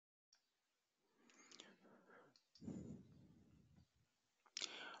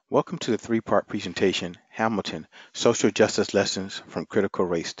Welcome to the three-part presentation, Hamilton, Social Justice Lessons from Critical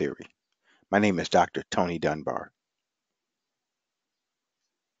Race Theory. My name is Dr. Tony Dunbar.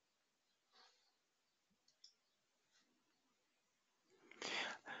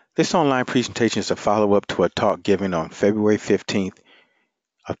 This online presentation is a follow-up to a talk given on February 15th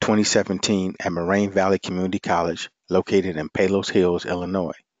of 2017 at Moraine Valley Community College, located in Palos Hills,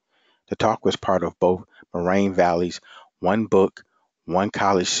 Illinois. The talk was part of both Moraine Valley's One Book, One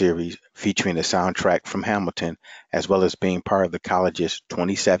College series featuring the soundtrack from Hamilton, as well as being part of the college's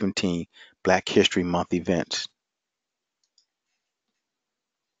 2017 Black History Month events.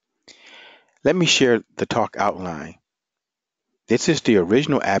 Let me share the talk outline. This is the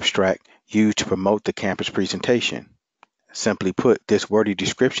original abstract used to promote the campus presentation. Simply put, this wordy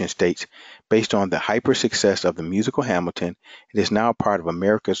description states, based on the hyper success of the musical Hamilton, it is now part of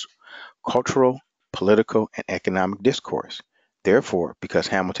America's cultural, political, and economic discourse. Therefore, because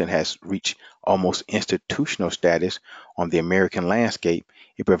Hamilton has reached almost institutional status on the American landscape,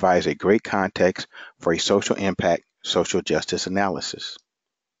 it provides a great context for a social impact, social justice analysis.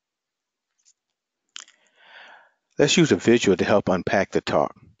 Let's use a visual to help unpack the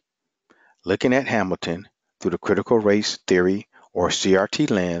talk. Looking at Hamilton through the critical race theory or CRT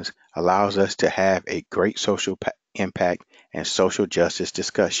lens allows us to have a great social impact and social justice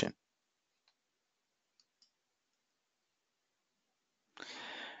discussion.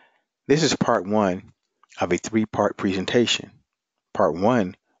 This is part one of a three-part presentation. Part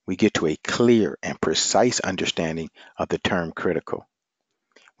one, we get to a clear and precise understanding of the term critical.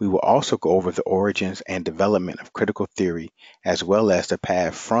 We will also go over the origins and development of critical theory, as well as the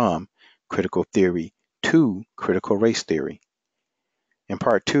path from critical theory to critical race theory. In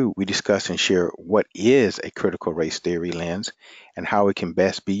part two, we discuss and share what is a critical race theory lens and how it can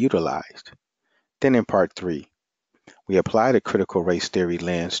best be utilized. Then in part three, we apply the critical race theory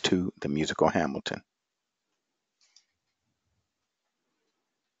lens to the musical Hamilton.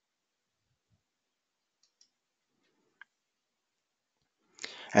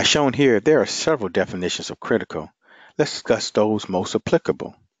 As shown here, there are several definitions of critical. Let's discuss those most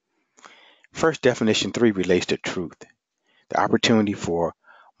applicable. First, definition 3 relates to truth, the opportunity for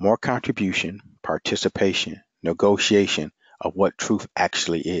more contribution, participation, negotiation of what truth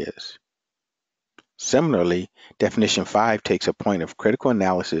actually is. Similarly, definition 5 takes a point of critical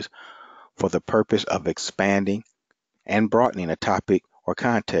analysis for the purpose of expanding and broadening a topic or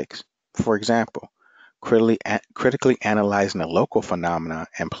context. For example, critically analyzing a local phenomena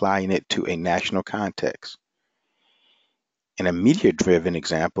and applying it to a national context. In a media-driven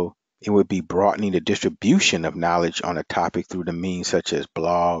example, it would be broadening the distribution of knowledge on a topic through the means such as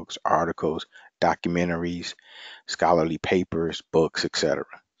blogs, articles, documentaries, scholarly papers, books, etc.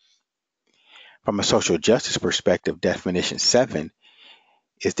 From a social justice perspective, definition 7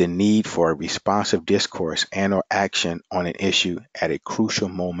 is the need for a responsive discourse and or action on an issue at a crucial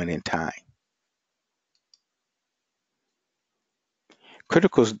moment in time.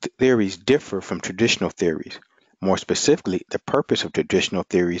 Critical theories differ from traditional theories. More specifically, the purpose of traditional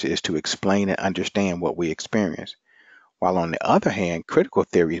theories is to explain and understand what we experience, while on the other hand, critical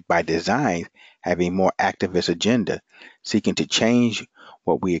theories by design have a more activist agenda, seeking to change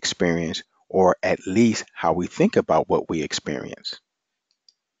what we experience or at least how we think about what we experience.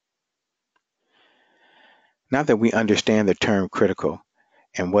 Now that we understand the term critical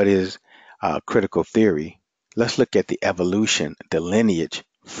and what is critical theory, let's look at the evolution, the lineage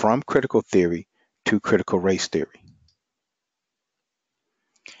from critical theory to critical race theory.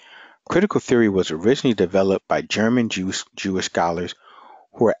 Critical theory was originally developed by German Jewish scholars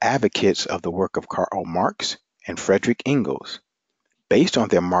who were advocates of the work of Karl Marx and Friedrich Engels. Based on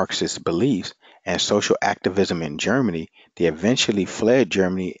their Marxist beliefs and social activism in Germany, they eventually fled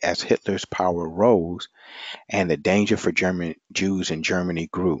Germany as Hitler's power rose and the danger for German Jews in Germany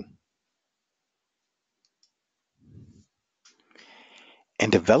grew. In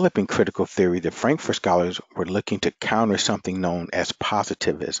developing critical theory, the Frankfurt scholars were looking to counter something known as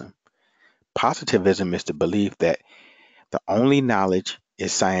positivism. Positivism is the belief that the only knowledge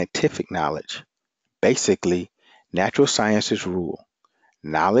is scientific knowledge. Basically, natural sciences rule.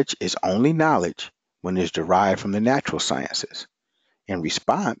 Knowledge is only knowledge when it is derived from the natural sciences. In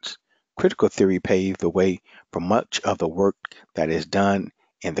response, critical theory paved the way for much of the work that is done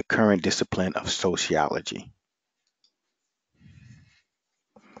in the current discipline of sociology.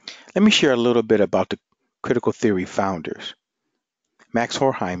 Let me share a little bit about the critical theory founders. Max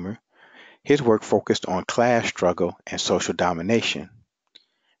Horkheimer, his work focused on class struggle and social domination.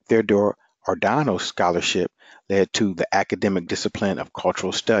 Theodore Adorno's scholarship led to the academic discipline of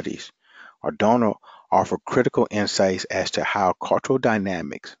cultural studies. Adorno offer critical insights as to how cultural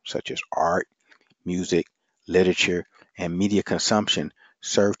dynamics such as art, music, literature, and media consumption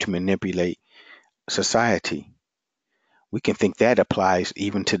serve to manipulate society. We can think that applies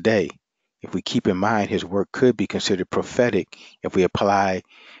even today. If we keep in mind his work could be considered prophetic if we apply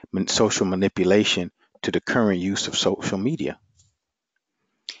social manipulation to the current use of social media.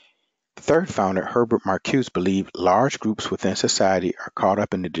 The third founder, Herbert Marcuse, believed large groups within society are caught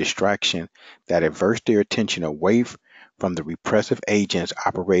up in the distraction that diverts their attention away from the repressive agents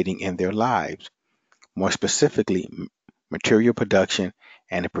operating in their lives. More specifically, material production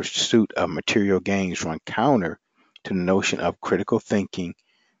and the pursuit of material gains run counter to the notion of critical thinking,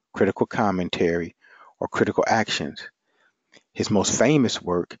 critical commentary, or critical actions. His most famous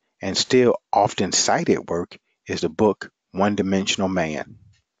work, and still often cited work, is the book One Dimensional Man.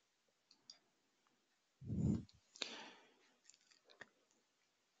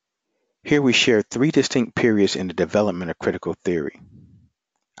 Here we share three distinct periods in the development of critical theory.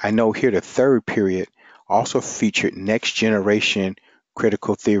 I know here the third period also featured next generation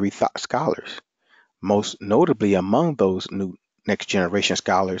critical theory scholars. Most notably among those new next generation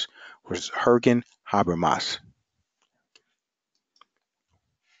scholars was Jürgen Habermas.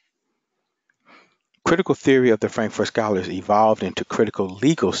 Critical theory of the Frankfurt Scholars evolved into critical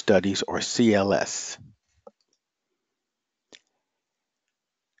legal studies, or CLS.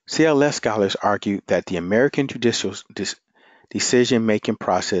 CLS scholars argue that the American judicial decision-making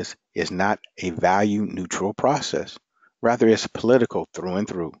process is not a value-neutral process. Rather, it's political through and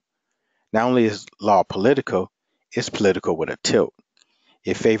through. Not only is law political, it's political with a tilt.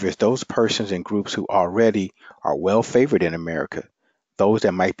 It favors those persons and groups who already are well favored in America, those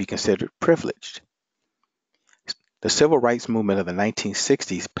that might be considered privileged. The civil rights movement of the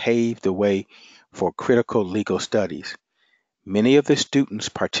 1960s paved the way for critical legal studies. Many of the students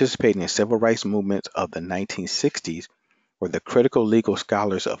participating in civil rights movements of the 1960s were the critical legal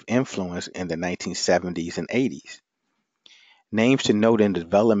scholars of influence in the 1970s and 80s. Names to note in the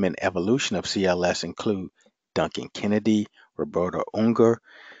development and evolution of CLS include Duncan Kennedy, Roberta Unger,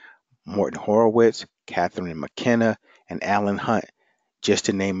 Morton Horowitz, Catherine McKenna, and Alan Hunt, just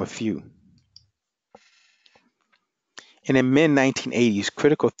to name a few. In the mid-1980s,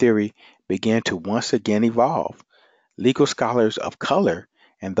 critical theory began to once again evolve. Legal scholars of color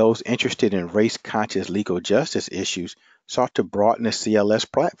and those interested in race-conscious legal justice issues sought to broaden the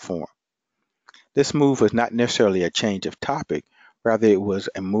CLS platform. This move was not necessarily a change of topic, rather it was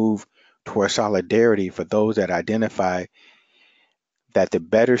a move toward solidarity for those that identify that the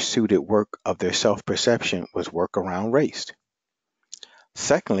better suited work of their self-perception was work around race.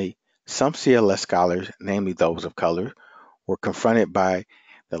 Secondly, some CLS scholars, namely those of color, were confronted by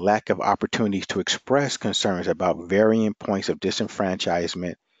the lack of opportunities to express concerns about varying points of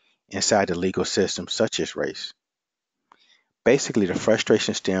disenfranchisement inside the legal system, such as race. Basically, the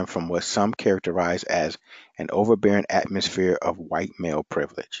frustration stemmed from what some characterize as an overbearing atmosphere of white male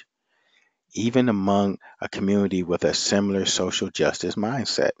privilege, even among a community with a similar social justice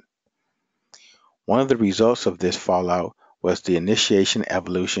mindset. One of the results of this fallout was the initiation and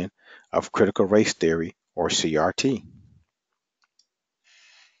evolution of critical race theory, or CRT.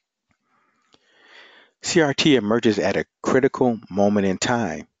 CRT emerges at a critical moment in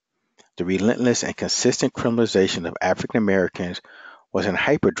time. The relentless and consistent criminalization of African Americans was in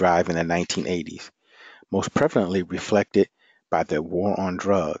hyperdrive in the 1980s, most prevalently reflected by the war on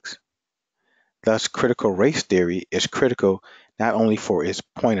drugs. Thus, critical race theory is critical not only for its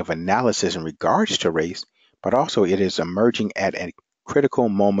point of analysis in regards to race, but also it is emerging at a critical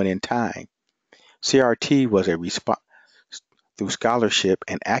moment in time. CRT was a response through scholarship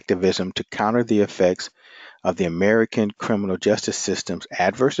and activism to counter the effects of the American criminal justice system's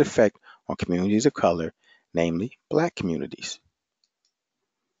adverse effect on communities of color, namely Black communities.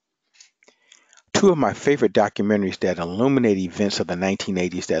 Two of my favorite documentaries that illuminate events of the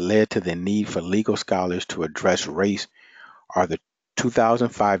 1980s that led to the need for legal scholars to address race are the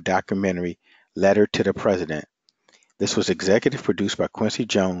 2005 documentary Letter to the President. This was executive produced by Quincy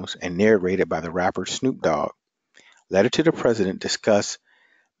Jones and narrated by the rapper Snoop Dogg. Letter to the President discussed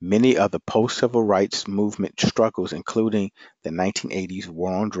many of the post-civil rights movement struggles, including the 1980s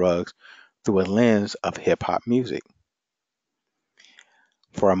war on drugs, through a lens of hip-hop music.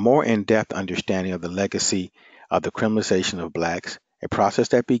 For a more in-depth understanding of the legacy of the criminalization of blacks, a process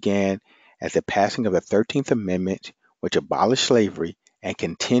that began at the passing of the 13th Amendment, which abolished slavery and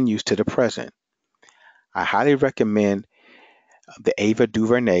continues to the present, I highly recommend the Ava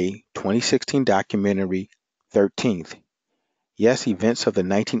DuVernay 2016 documentary 13th. Yes, events of the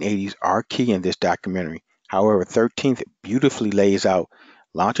 1980s are key in this documentary. However, 13th beautifully lays out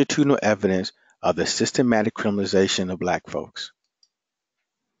longitudinal evidence of the systematic criminalization of Black folks.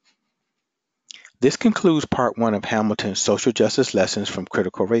 This concludes part 1 of Hamilton's social justice lessons from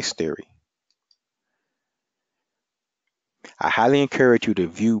critical race theory. I highly encourage you to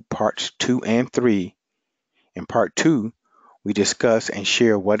view parts 2 and 3. In part 2, we discuss and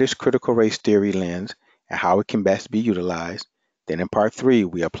share what is critical race theory lens and how it can best be utilized. Then in part 3,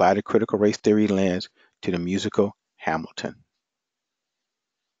 we apply the critical race theory lens to the musical Hamilton.